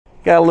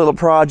Got a little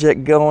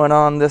project going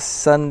on this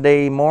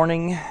Sunday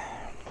morning.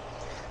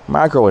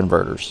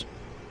 Microinverters.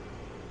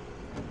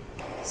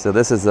 So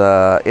this is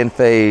a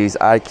Enphase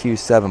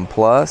IQ7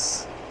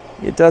 Plus.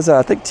 It does,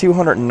 I think,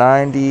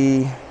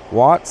 290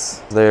 watts.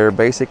 They're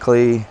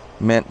basically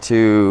meant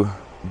to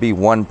be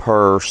one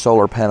per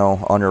solar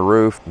panel on your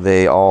roof.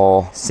 They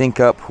all sync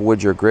up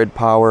with your grid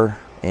power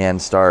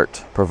and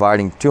start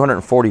providing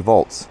 240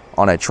 volts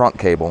on a trunk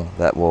cable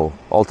that will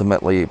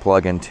ultimately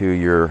plug into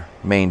your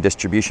main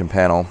distribution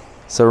panel.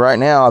 So right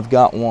now I've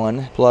got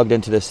one plugged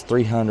into this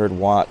 300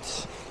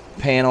 watts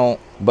panel,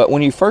 but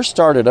when you first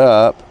start it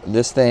up,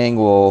 this thing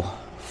will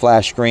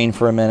flash green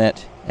for a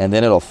minute and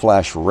then it'll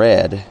flash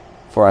red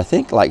for I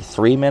think like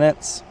 3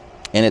 minutes,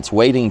 and it's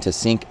waiting to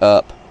sync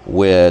up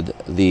with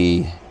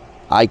the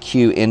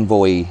IQ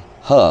Envoy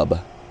hub.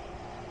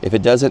 If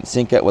it doesn't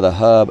sync up with a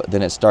hub,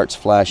 then it starts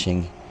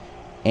flashing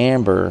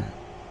amber,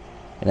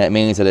 and that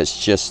means that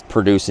it's just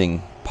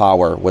producing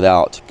power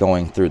without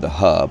going through the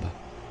hub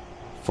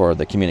for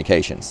the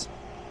communications.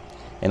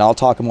 And I'll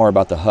talk more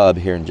about the hub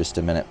here in just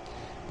a minute.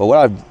 But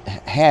what I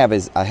have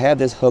is I have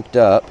this hooked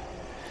up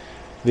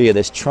via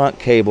this trunk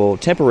cable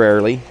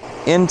temporarily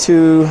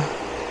into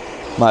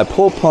my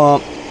pool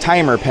pump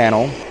timer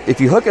panel.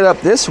 If you hook it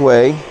up this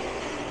way,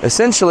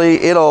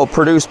 essentially it'll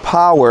produce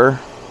power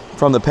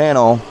from the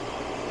panel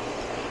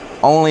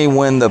only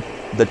when the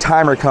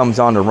timer comes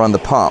on to run the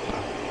pump.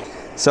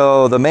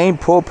 So the main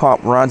pool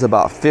pump runs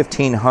about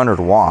 1500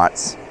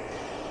 watts.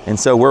 And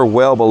so we're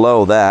well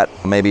below that,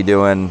 maybe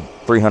doing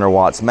 300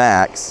 watts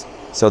max.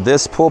 So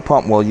this pool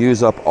pump will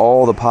use up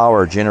all the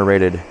power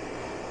generated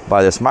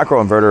by this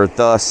microinverter,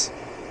 thus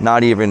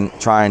not even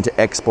trying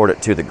to export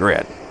it to the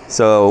grid.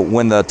 So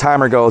when the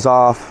timer goes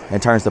off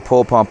and turns the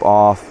pool pump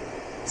off,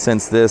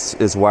 since this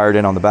is wired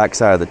in on the back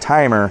side of the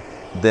timer,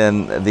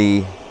 then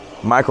the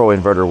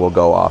microinverter will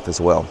go off as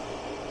well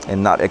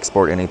and not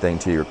export anything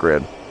to your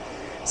grid.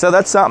 So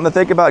that's something to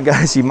think about,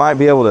 guys. You might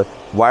be able to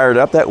wire it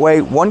up that way.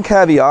 One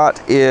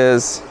caveat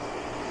is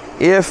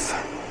if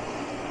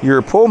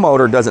your pool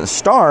motor doesn't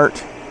start,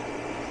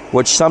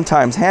 which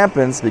sometimes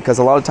happens because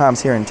a lot of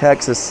times here in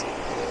Texas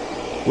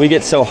we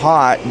get so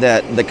hot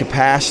that the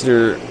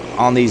capacitor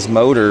on these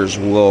motors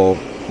will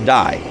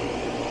die.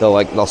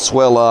 They'll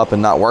swell up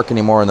and not work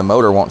anymore and the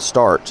motor won't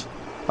start.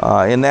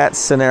 In that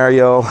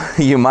scenario,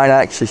 you might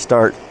actually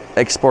start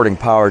exporting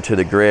power to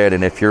the grid,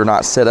 and if you're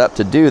not set up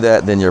to do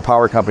that, then your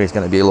power company is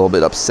going to be a little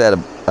bit upset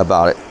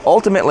about it.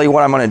 Ultimately,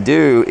 what I'm going to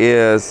do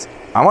is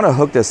I want to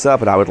hook this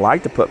up, and I would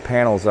like to put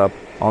panels up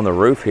on the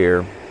roof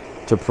here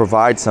to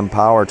provide some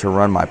power to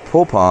run my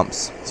pool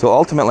pumps. So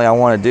ultimately, I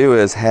want to do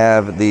is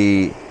have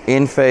the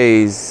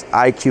Enphase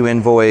IQ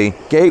Envoy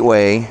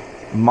gateway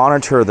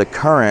monitor the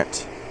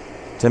current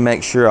to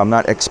make sure I'm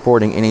not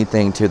exporting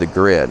anything to the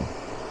grid.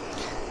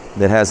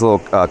 That has little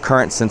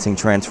current sensing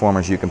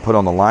transformers you can put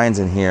on the lines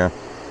in here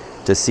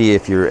to see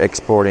if you're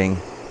exporting.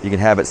 You can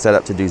have it set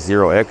up to do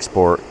zero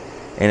export,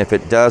 and if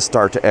it does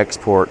start to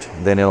export,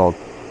 then it'll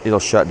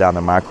shut down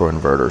the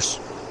microinverters.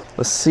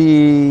 Let's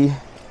see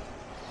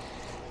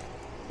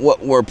what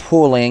we're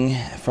pulling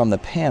from the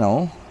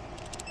panel.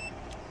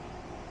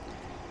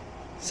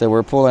 So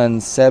we're pulling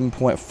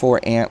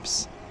 7.4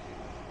 amps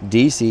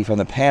DC from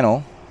the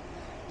panel.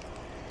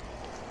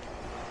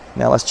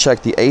 Now let's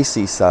check the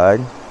AC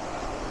side.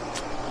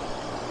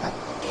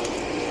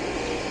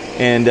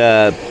 And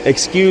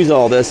excuse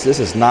all this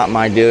is not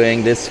my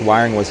doing. This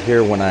wiring was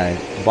here when I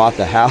bought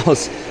the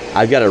house.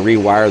 I've got to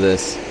rewire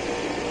this.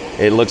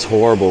 It looks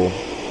horrible.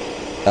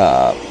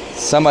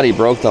 Somebody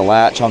broke the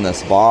latch on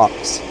this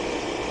box,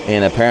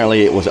 and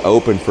apparently it was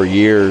open for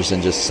years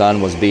and just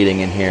sun was beating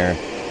in here,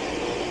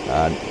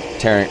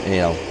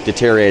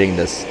 deteriorating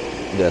this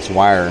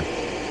wire.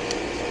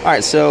 All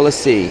right, so let's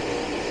see.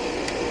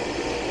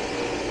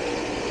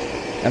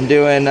 I'm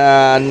doing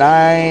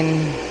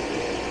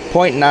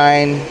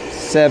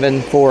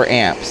 9.974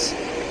 amps.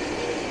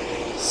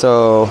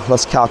 So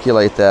let's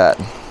calculate that.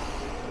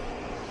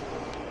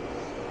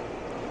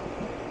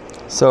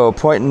 So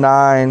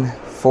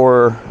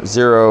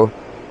 0.940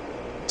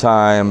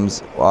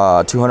 times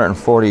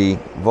 240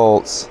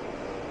 volts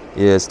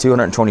is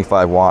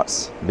 225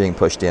 watts being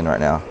pushed in right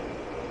now.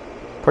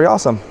 Pretty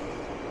awesome.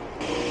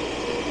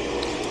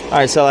 All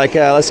right, so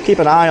let's keep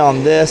an eye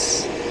on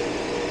this.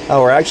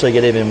 Oh, we're actually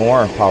getting even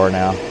more power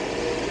now.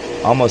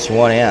 Almost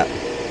 1 amp.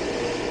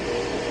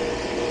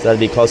 So that'd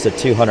be close to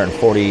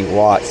 240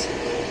 watts.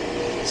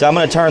 So I'm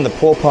going to turn the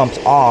pool pumps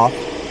off,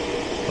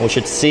 and we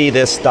should see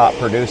this stop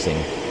producing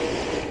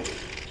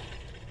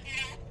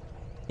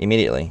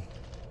immediately.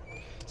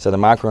 So the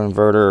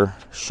microinverter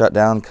shut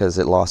down because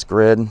it lost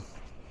grid.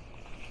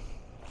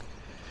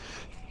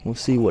 We'll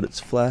see what it's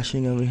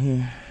flashing over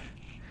here.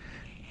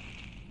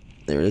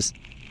 There it is.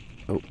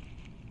 Oh.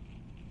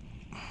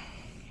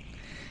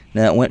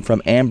 Now it went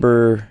from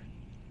amber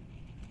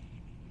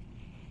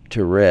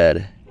to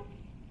red.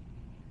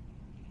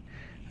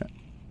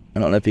 I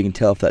don't know if you can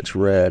tell if that's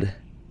red,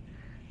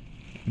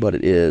 but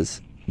it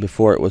is.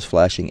 Before it was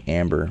flashing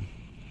amber.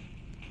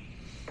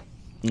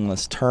 And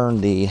let's turn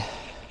the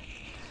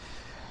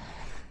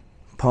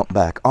pump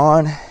back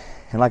on.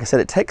 And like I said,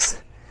 it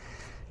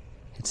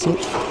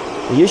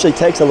usually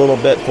takes a little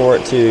bit for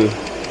it to,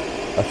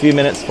 a few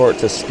minutes for it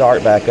to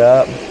start back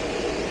up.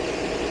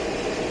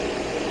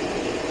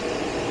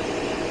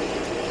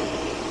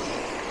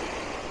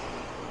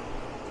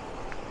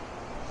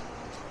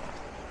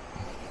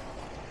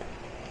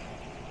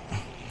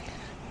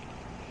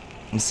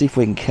 Let's see if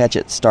we can catch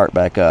it start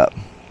back up.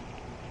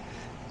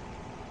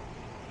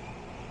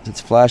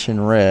 It's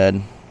flashing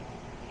red.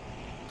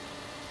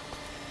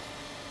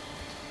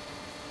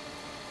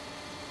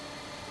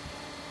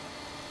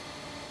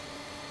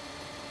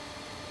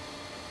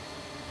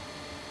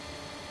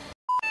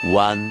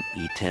 One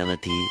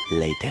eternity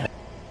later.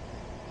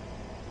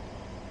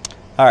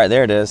 All right,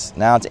 there it is.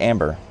 Now it's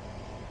amber.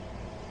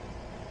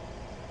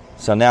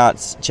 So now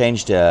it's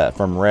changed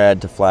from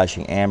red to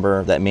flashing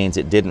amber. That means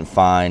it didn't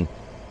find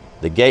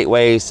the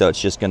gateway, so it's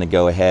just going to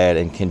go ahead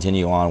and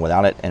continue on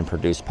without it and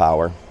produce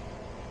power.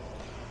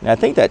 And I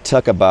think that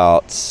took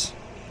about,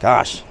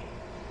 gosh,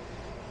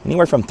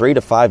 anywhere from 3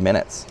 to 5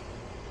 minutes.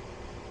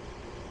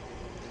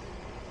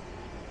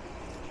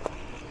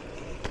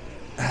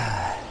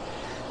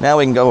 Now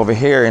we can go over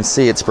here and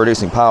see it's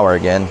producing power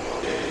again.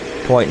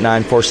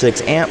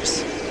 0.946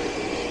 amps.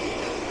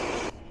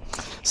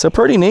 So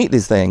pretty neat,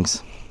 these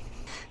things.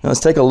 Now let's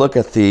take a look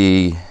at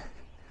the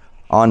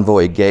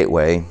Envoy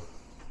gateway.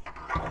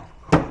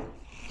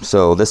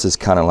 So this is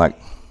kind of like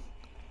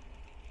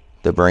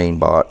the brain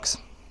box.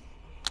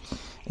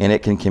 And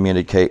it can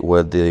communicate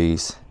with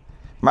these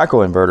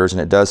microinverters,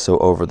 and it does so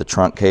over the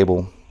trunk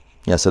cable.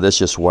 Yeah, so this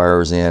just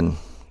wires in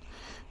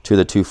to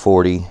the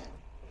 240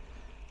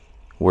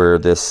 where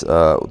this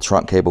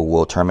trunk cable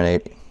will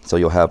terminate. So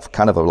you'll have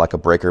kind of like a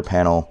breaker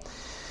panel,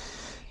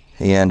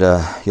 and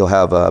you'll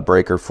have a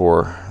breaker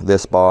for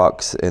this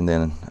box and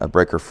then a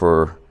breaker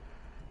for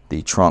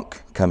the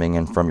trunk coming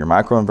in from your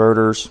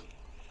microinverters.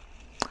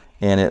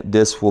 And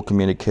this will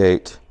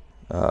communicate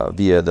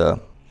via the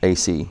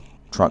AC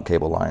trunk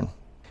cable line.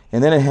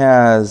 And then it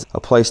has a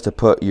place to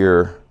put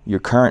your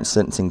current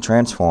sensing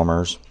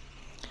transformers.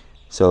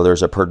 So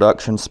there's a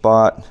production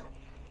spot,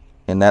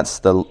 and that's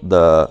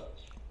the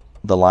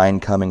line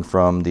coming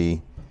from the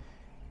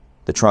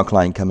trunk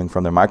line coming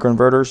from the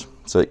microinverters,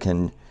 so it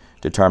can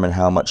determine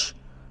how much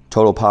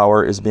total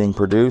power is being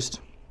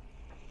produced.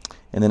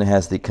 And then it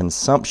has the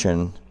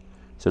consumption.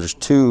 So there's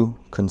 2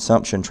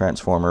 consumption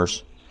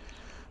transformers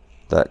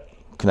that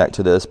connect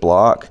to this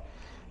block,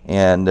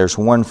 and there's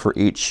one for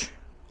each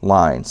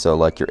line, so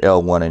like your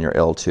L1 and your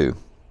L2,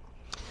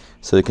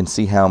 so you can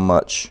see how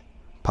much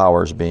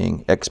power is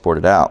being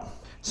exported out.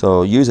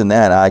 So using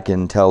that, I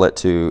can tell it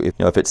to,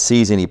 if it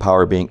sees any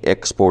power being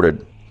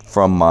exported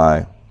from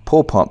my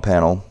pull pump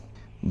panel,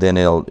 then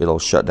it'll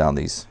shut down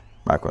these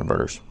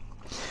microinverters.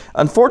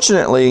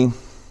 Unfortunately,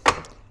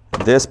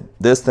 this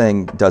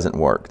thing doesn't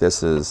work.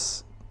 This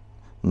is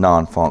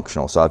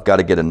non-functional, so I've got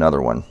to get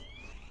another one.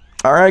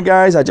 All right,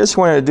 guys, I just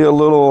wanted to do a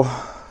little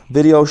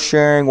video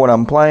sharing what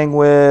I'm playing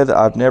with.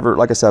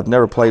 Like I said, I've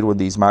never played with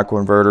these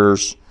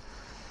microinverters,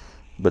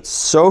 but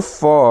so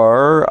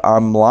far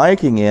I'm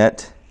liking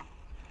it.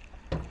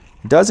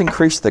 It does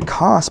increase the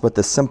cost, but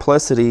the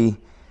simplicity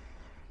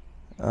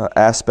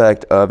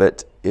aspect of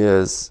it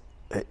is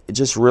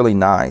just really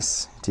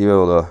nice to be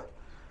able to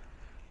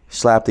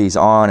slap these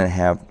on and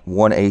have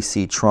one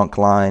AC trunk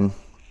line.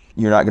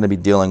 You're not going to be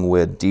dealing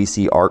with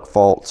DC arc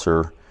faults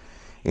or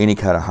any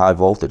kind of high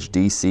voltage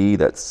DC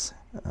that's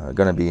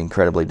going to be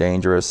incredibly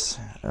dangerous.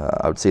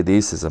 I would say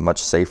this is a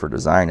much safer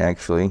design,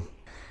 actually.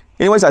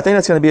 Anyways, I think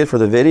that's going to be it for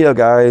the video,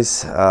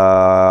 guys.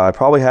 I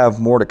probably have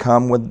more to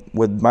come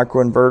with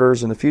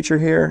microinverters in the future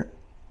here,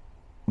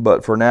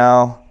 but for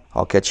now,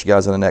 I'll catch you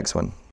guys in the next one.